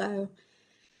you. So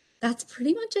that's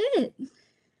pretty much it.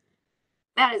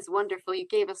 That is wonderful. You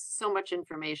gave us so much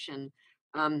information.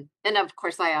 And of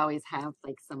course, I always have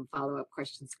like some follow-up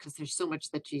questions because there's so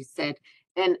much that you said.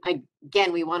 And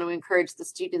again, we want to encourage the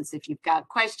students, if you've got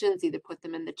questions, either put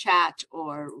them in the chat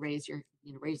or raise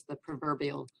the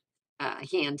proverbial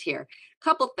hand here.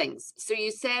 Couple things. So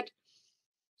you said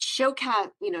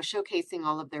showcasing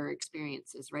all of their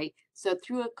experiences, right? So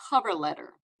through a cover letter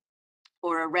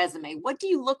or a resume, what do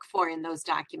you look for in those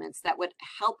documents that would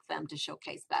help them to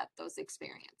showcase those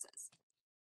experiences?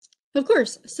 Of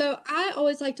course. So I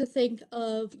always like to think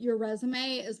of your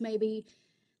resume as maybe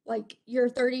like your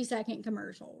 30-second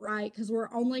commercial, right? Because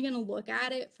we're only going to look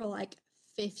at it for like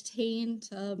 15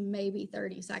 to maybe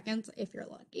 30 seconds if you're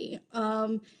lucky.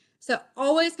 So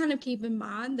always kind of keep in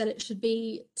mind that it should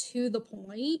be to the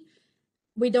point.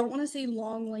 We don't want to see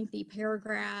long, lengthy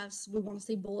paragraphs. We want to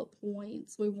see bullet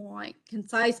points. We want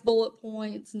concise bullet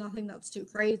points, nothing that's too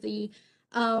crazy.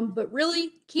 But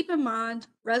really keep in mind,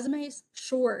 resumes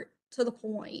short to the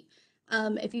point.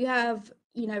 If you have,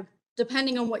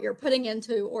 depending on what you're putting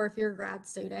into, or if you're a grad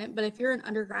student, but if you're an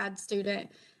undergrad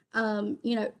student,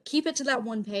 keep it to that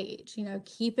one page,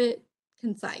 keep it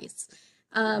concise.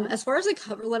 As far as a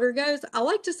cover letter goes, I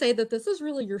like to say that this is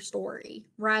really your story,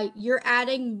 right? You're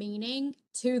adding meaning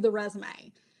to the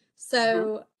resume.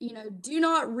 So, do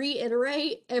not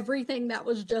reiterate everything that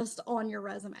was just on your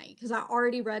resume because I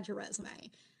already read your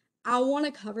resume. I want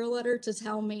a cover letter to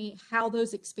tell me how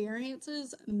those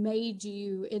experiences made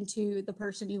you into the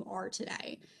person you are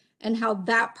today and how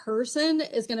that person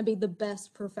is going to be the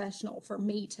best professional for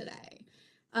me today.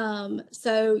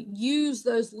 So use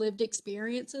those lived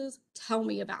experiences. Tell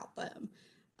me about them.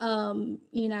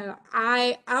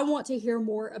 I want to hear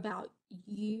more about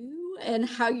you and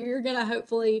how you're gonna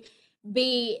hopefully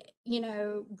be,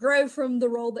 grow from the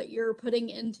role that you're putting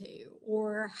into,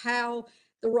 or how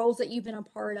the roles that you've been a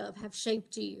part of have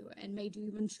shaped you and made you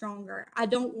even stronger. I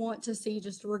don't want to see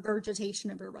just a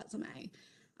regurgitation of your resume.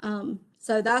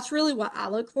 So that's really what I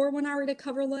look for when I read a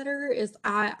cover letter is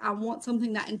I want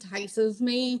something that entices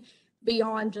me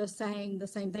beyond just saying the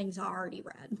same things I already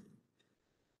read.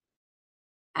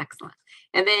 Excellent.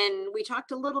 And then we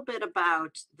talked a little bit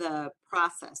about the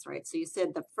process, right? So you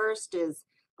said the first is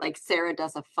like Sarah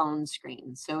does a phone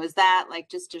screen. So is that like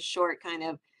just a short kind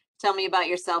of tell me about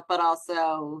yourself, but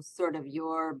also sort of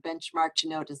your benchmark to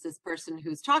know, does this person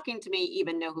who's talking to me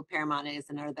even know who Paramount is,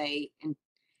 and are they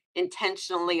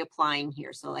intentionally applying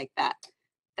here? So like that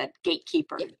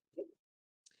gatekeeper. Yeah.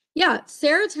 Yeah,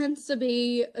 Sarah tends to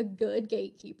be a good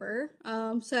gatekeeper.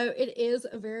 So it is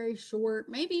a very short,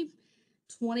 maybe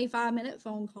 25-minute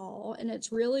phone call, and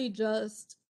it's really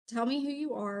just tell me who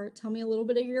you are, tell me a little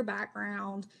bit of your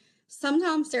background.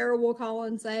 Sometimes Sarah will call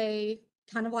and say,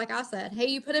 kind of like I said, hey,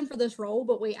 you put in for this role,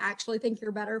 but we actually think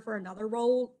you're better for another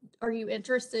role. Are you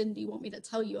interested? Do you want me to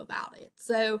tell you about it?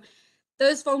 So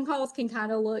those phone calls can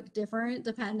kind of look different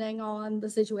depending on the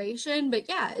situation. But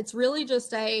yeah, it's really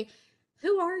just a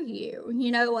who are you?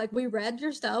 Like we read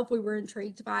your stuff, we were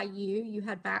intrigued by you. You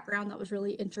had background that was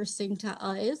really interesting to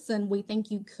us, and we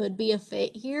think you could be a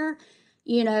fit here.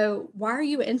 Why are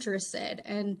you interested?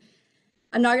 And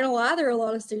I'm not gonna lie, there are a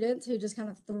lot of students who just kind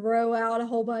of throw out a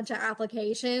whole bunch of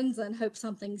applications and hope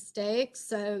something sticks.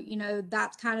 So,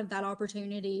 that's kind of that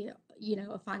opportunity,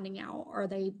 of finding out, are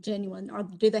they genuine, or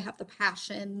do they have the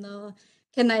passion,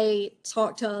 can they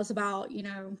talk to us about,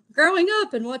 growing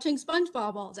up and watching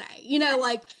SpongeBob all day,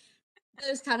 like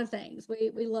those kind of things.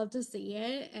 We love to see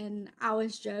it. And I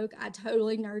always joke, I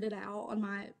totally nerded out on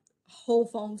my whole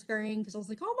phone screen because I was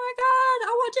like, oh my God,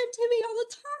 I watch MTV all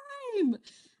the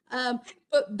time.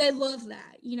 But they love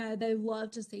that, they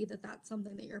love to see that that's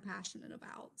something that you're passionate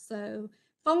about. So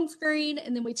phone screen,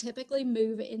 and then we typically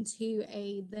move into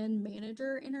a then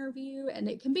manager interview, and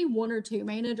it can be one or two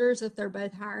managers if they're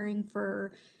both hiring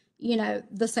for,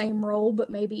 the same role,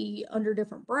 but maybe under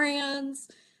different brands.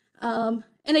 And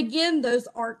again, those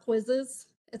aren't quizzes,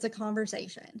 it's a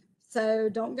conversation. So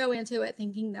don't go into it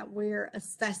thinking that we're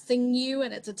assessing you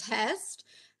and it's a test.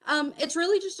 It's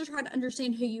really just to try to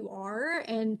understand who you are,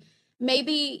 and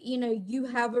maybe, you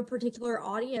have a particular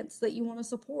audience that you want to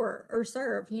support or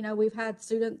serve. We've had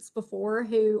students before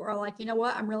who are like, you know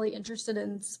what, I'm really interested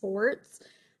in sports.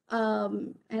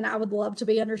 And I would love to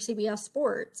be under CBS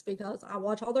Sports because I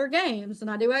watch all their games and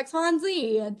I do X, Y, and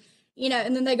Z. And,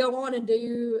 and then they go on and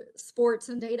do sports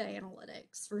and data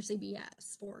analytics for CBS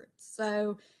Sports.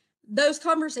 So those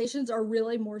conversations are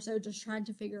really more so just trying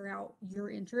to figure out your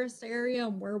interest area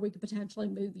and where we could potentially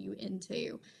move you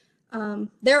into.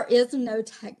 There is no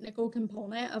technical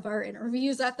component of our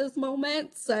interviews at this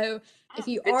moment. So if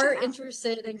you Good to are know.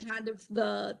 interested in kind of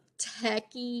the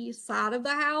techie side of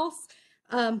the house,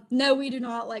 no, we do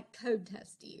not like code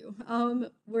test you.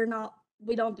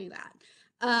 We don't do that.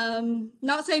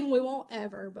 Not saying we won't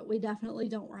ever, but we definitely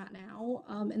don't right now.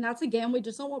 And that's again, we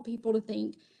just don't want people to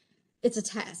think it's a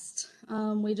test.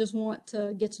 We just want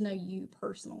to get to know you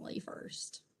personally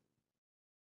first.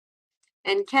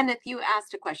 And Kenneth, you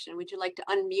asked a question. Would you like to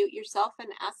unmute yourself and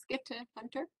ask it to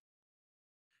Hunter?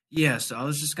 Yeah, so I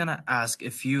was just gonna ask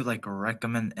if you like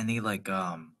recommend any like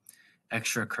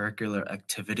extracurricular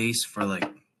activities for like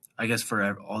I guess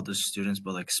for all the students,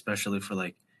 but like especially for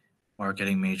like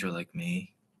marketing major like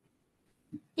me.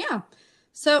 Yeah.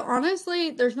 So honestly,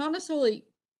 there's not necessarily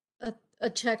a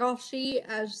checkoff sheet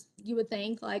as you would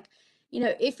think. Like,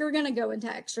 if you're going to go into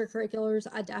extracurriculars,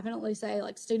 I definitely say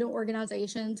like student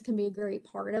organizations can be a great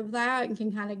part of that and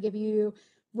can kind of give you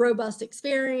robust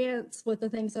experience with the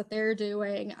things that they're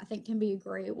doing. I think can be a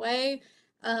great way.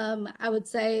 I would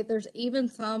say there's even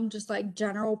some just like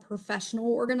general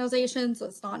professional organizations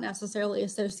that's not necessarily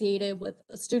associated with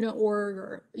a student org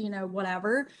or,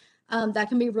 whatever. That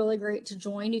can be really great to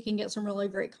join. You can get some really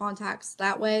great contacts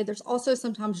that way. There's also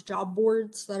sometimes job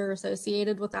boards that are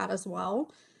associated with that as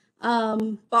well.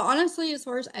 But honestly, as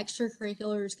far as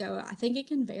extracurriculars go, I think it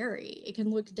can vary. It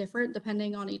can look different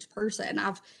depending on each person.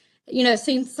 I've,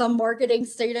 seen some marketing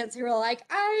students who are like,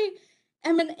 I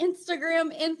am an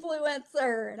Instagram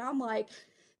influencer. And I'm like,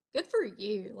 good for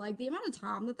you. Like the amount of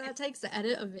time that takes to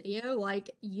edit a video,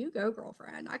 like you go,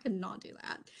 girlfriend. I could not do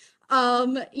that.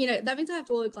 That means I have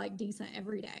to look like decent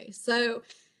every day. So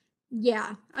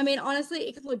yeah, I mean, honestly,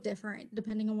 it could look different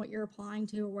depending on what you're applying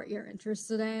to or what you're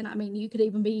interested in. I mean, you could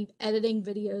even be editing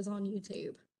videos on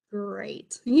YouTube.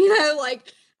 Great.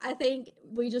 Like I think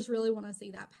we just really want to see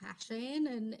that passion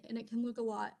and it can look a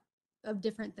lot of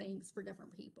different things for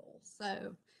different people.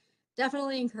 So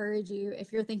definitely encourage you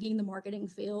if you're thinking the marketing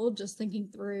field, just thinking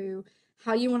through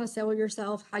how you want to sell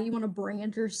yourself, how you want to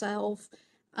brand yourself,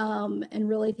 and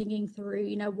really thinking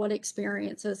through, what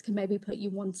experiences can maybe put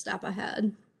you one step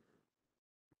ahead.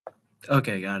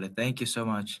 Okay, got it. Thank you so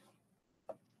much.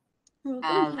 You're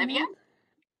welcome, Olivia? Kenneth.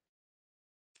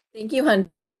 Thank you,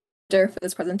 Hunter, for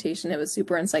this presentation. It was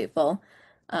super insightful.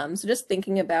 So just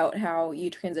thinking about how you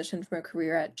transitioned from a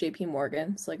career at JP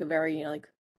Morgan, so like a very, like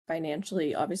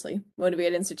financially, obviously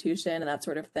motivated institution and that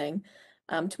sort of thing,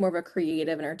 to more of a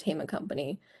creative entertainment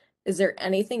company. Is there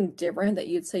anything different that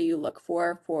you'd say you look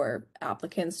for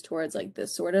applicants towards like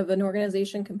this sort of an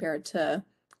organization compared to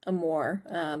a more,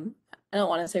 I don't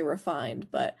want to say refined,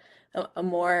 but a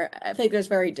more, I think there's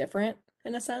very different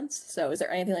in a sense. So is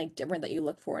there anything like different that you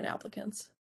look for in applicants?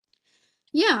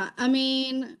 Yeah, I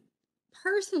mean,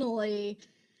 personally,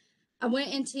 I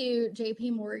went into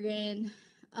JP Morgan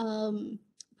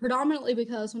predominantly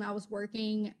because when I was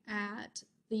working at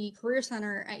the Career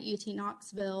Center at UT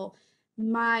Knoxville,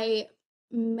 my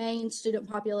main student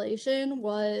population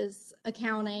was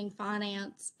accounting,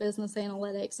 finance, business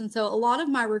analytics. And so a lot of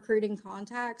my recruiting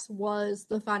contacts was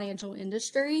the financial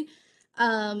industry.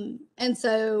 And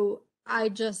so I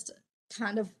just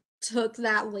kind of took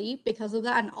that leap because of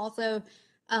that. And also,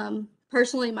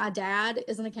 personally, my dad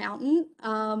is an accountant.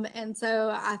 And so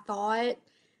I thought,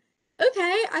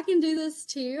 okay, I can do this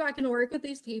too. I can work with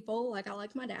these people. Like I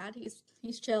like my dad.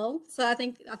 He's chill. So I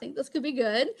think this could be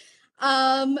good.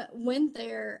 Went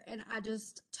there and I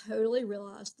just totally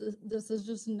realized this is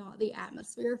just not the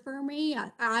atmosphere for me.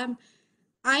 I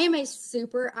am a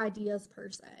super ideas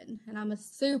person and I'm a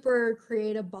super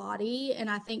creative body.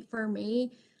 And I think for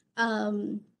me,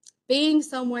 um, being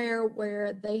somewhere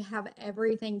where they have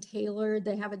everything tailored,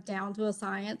 they have it down to a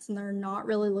science, and they're not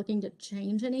really looking to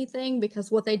change anything because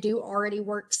what they do already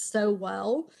works so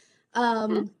well.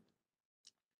 Mhm.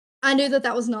 I knew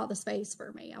that was not the space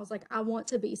for me. I was like, I want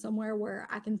to be somewhere where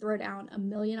I can throw down a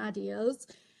million ideas.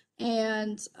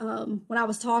 And when I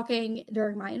was talking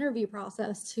during my interview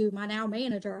process to my now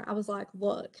manager, I was like,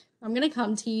 look, I'm going to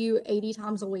come to you 80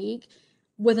 times a week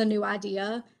with a new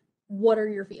idea. What are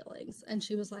your feelings? And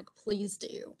she was like, please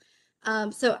do.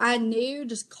 So I knew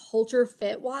just culture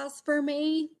fit wise for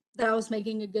me that I was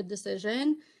making a good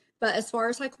decision. But as far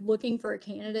as like looking for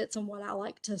candidates and what I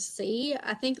like to see,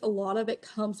 I think a lot of it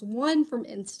comes one from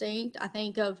instinct. I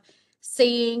think of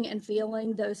seeing and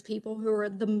feeling those people who are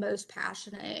the most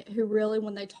passionate, who really,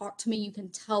 when they talk to me, you can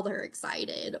tell they're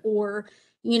excited, or,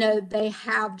 they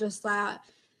have just that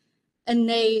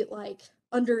innate like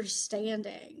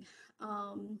understanding.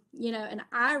 And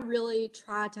I really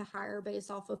try to hire based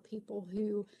off of people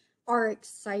who are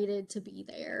excited to be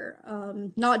there.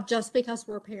 Not just because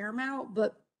we're Paramount,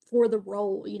 but for the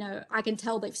role. I can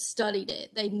tell they've studied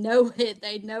it, they know it,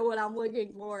 they know what I'm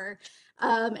looking for.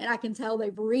 And I can tell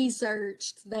they've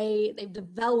researched, they've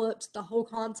developed the whole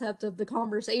concept of the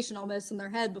conversation almost in their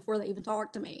head before they even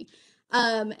talk to me.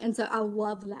 And so I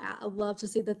love that. I love to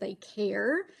see that they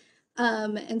care.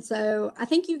 And so I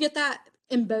think you get that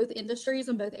in both industries,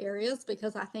 in both areas,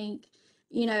 because I think,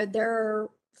 there are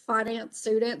finance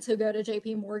students who go to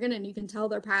JP Morgan and you can tell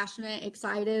they're passionate,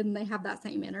 excited, and they have that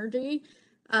same energy.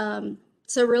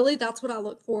 So really that's what I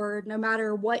look for. No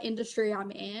matter what industry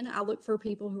I'm in, I look for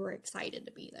people who are excited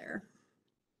to be there.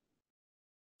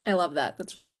 I love that.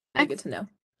 That's really good to know.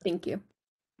 Thank you.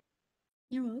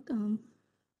 You're welcome.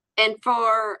 And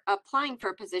for applying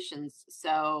for positions,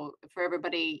 so for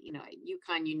everybody, at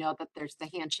UConn, that there's the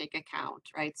handshake account,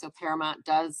 right? So Paramount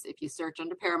does, if you search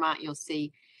under Paramount, you'll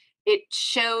see it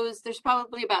shows there's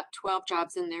probably about 12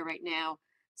 jobs in there right now.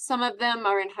 Some of them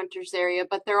are in Hunter's area,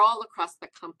 but they're all across the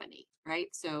company, right?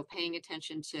 So paying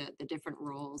attention to the different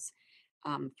roles.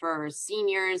 For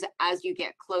seniors, as you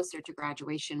get closer to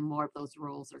graduation, more of those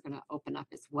roles are going to open up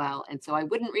as well. And so I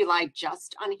wouldn't rely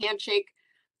just on handshake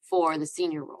for the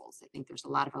senior roles. I think there's a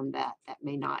lot of them that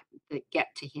may not get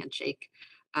to handshake.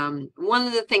 One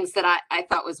of the things that I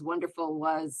thought was wonderful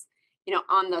was,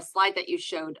 on the slide that you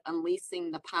showed,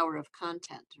 unleashing the power of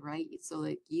content, right? So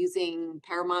like using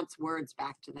Paramount's words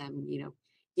back to them,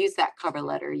 use that cover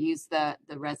letter, use the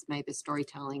resume, the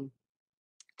storytelling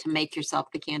to make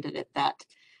yourself the candidate that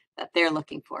they're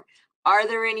looking for. Are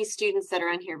there any students that are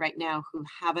on here right now who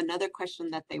have another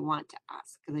question that they want to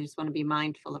ask? Because I just want to be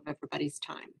mindful of everybody's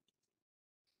time.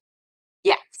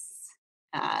 Yes,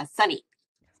 Sunny.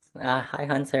 Hi,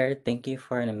 Hunter. Thank you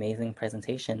for an amazing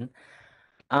presentation.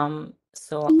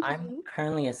 So Thank I'm you.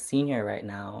 currently a senior right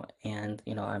now, and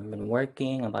I've been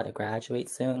working, I'm about to graduate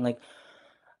soon. Like,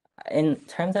 in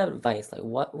terms of advice, like,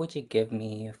 what would you give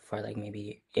me for like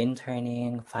maybe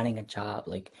interning, finding a job?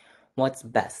 Like, what's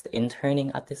best,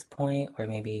 interning at this point, or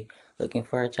maybe looking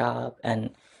for a job? And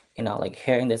like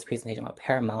hearing this presentation about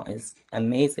Paramount is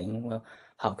amazing. Well,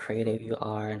 how creative you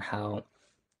are and how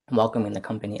welcoming the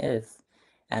company is,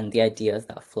 and the ideas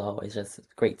that flow is just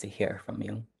great to hear from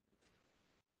you.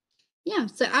 Yeah,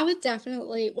 so I would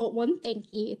definitely, well, one, thank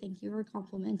you for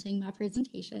complimenting my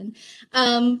presentation.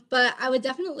 But I would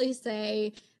definitely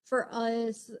say for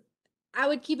us, I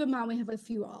would keep in mind we have a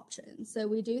few options. So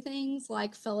we do things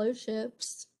like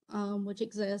fellowships, which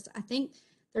exist. I think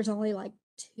there's only like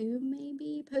two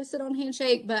maybe posted on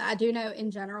Handshake, but I do know in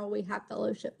general we have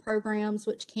fellowship programs,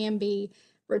 which can be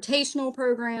rotational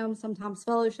programs, sometimes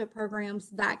fellowship programs.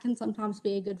 That can sometimes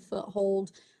be a good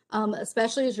foothold,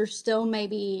 especially as you're still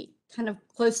maybe kind of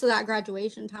close to that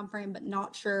graduation timeframe, but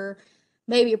not sure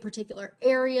maybe a particular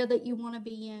area that you want to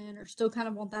be in, or still kind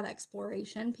of want that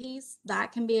exploration piece.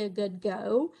 That can be a good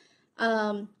go.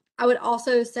 I would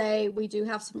also say we do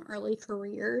have some early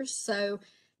careers. So,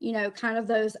 kind of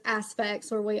those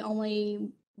aspects where we only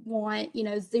want,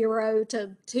 0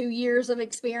 to 2 years of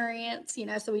experience,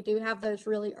 so we do have those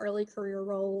really early career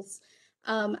roles.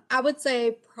 I would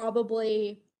say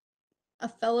probably a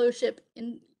fellowship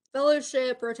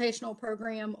rotational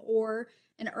program or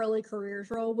an early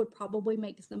careers role would probably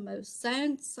make the most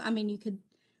sense. I mean, you could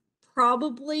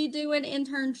probably do an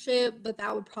internship, but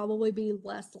that would probably be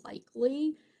less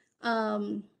likely.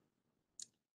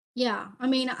 Yeah, I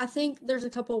mean, I think there's a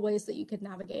couple of ways that you could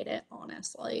navigate it,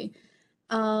 honestly.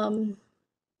 Um,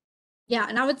 yeah,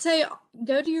 and I would say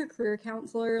go to your career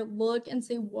counselor, look and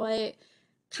see what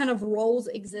kind of roles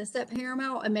exist at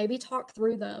Paramount, and maybe talk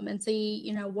through them and see,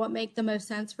 what make the most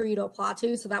sense for you to apply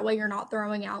to. So that way you're not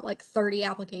throwing out like 30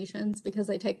 applications because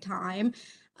they take time.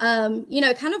 Kind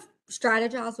of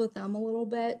strategize with them a little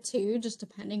bit too, just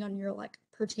depending on your like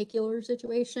particular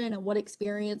situation and what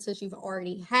experiences you've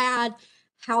already had,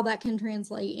 how that can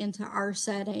translate into our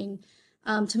setting,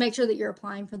 to make sure that you're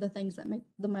applying for the things that make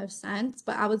the most sense.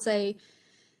 But I would say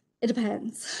it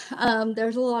depends.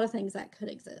 There's a lot of things that could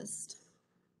exist.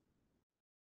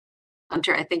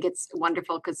 Hunter, I think it's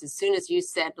wonderful because as soon as you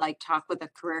said, like, talk with a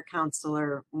career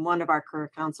counselor, one of our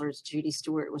career counselors, Judy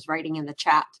Stewart, was writing in the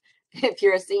chat, if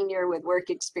you're a senior with work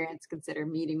experience, consider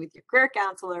meeting with your career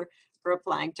counselor for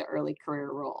applying to early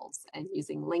career roles and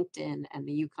using LinkedIn and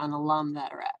the UConn alum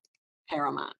that are at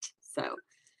Paramount. So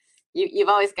you've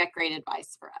always got great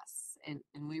advice for us.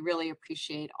 And we really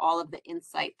appreciate all of the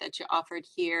insight that you offered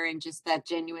here and just that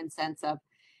genuine sense of,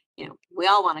 we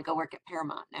all want to go work at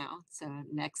Paramount now. So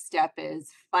next step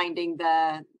is finding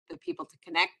the people to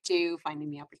connect to, finding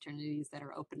the opportunities that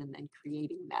are open, and then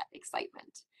creating that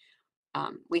excitement.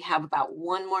 We have about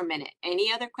 1 more minute.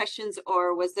 Any other questions,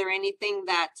 or was there anything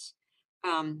that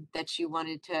that you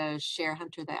wanted to share,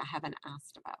 Hunter, that I haven't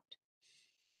asked about?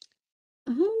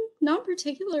 Not in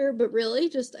particular, but really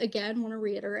just again want to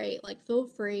reiterate, like, feel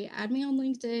free, add me on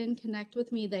LinkedIn, connect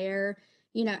with me there.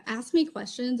 Ask me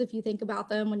questions if you think about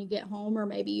them when you get home, or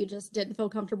maybe you just didn't feel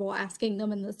comfortable asking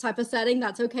them in this type of setting.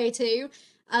 That's okay too.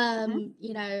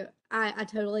 I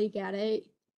totally get it.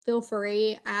 Feel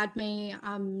free, add me.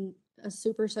 I'm a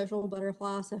super social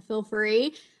butterfly, so feel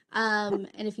free. And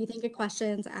if you think of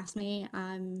questions, ask me.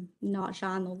 I'm not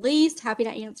shy in the least. Happy to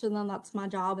answer them. That's my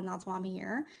job, and that's why I'm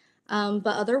here.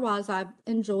 But otherwise, I've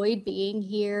enjoyed being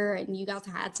here, and you guys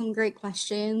had some great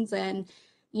questions. And,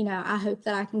 I hope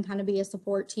that I can kind of be a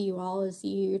support to you all as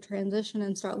you transition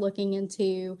and start looking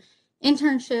into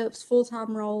internships,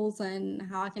 full-time roles, and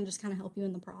how I can just kind of help you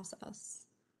in the process.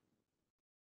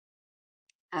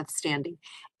 Outstanding.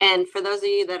 And for those of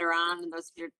you that are on,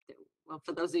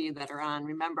 for those of you that are on,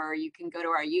 remember, you can go to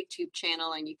our YouTube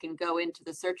channel and you can go into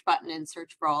the search button and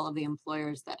search for all of the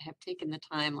employers that have taken the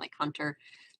time, like Hunter,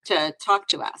 to talk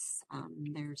to us.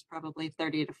 There's probably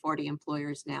 30 to 40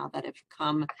 employers now that have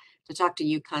come to talk to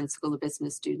UConn School of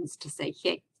Business students to say,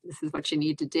 hey, this is what you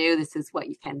need to do. This is what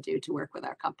you can do to work with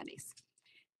our companies.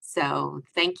 So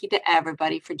thank you to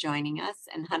everybody for joining us.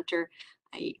 And Hunter,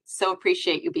 I so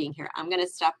appreciate you being here. I'm going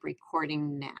to stop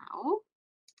recording now.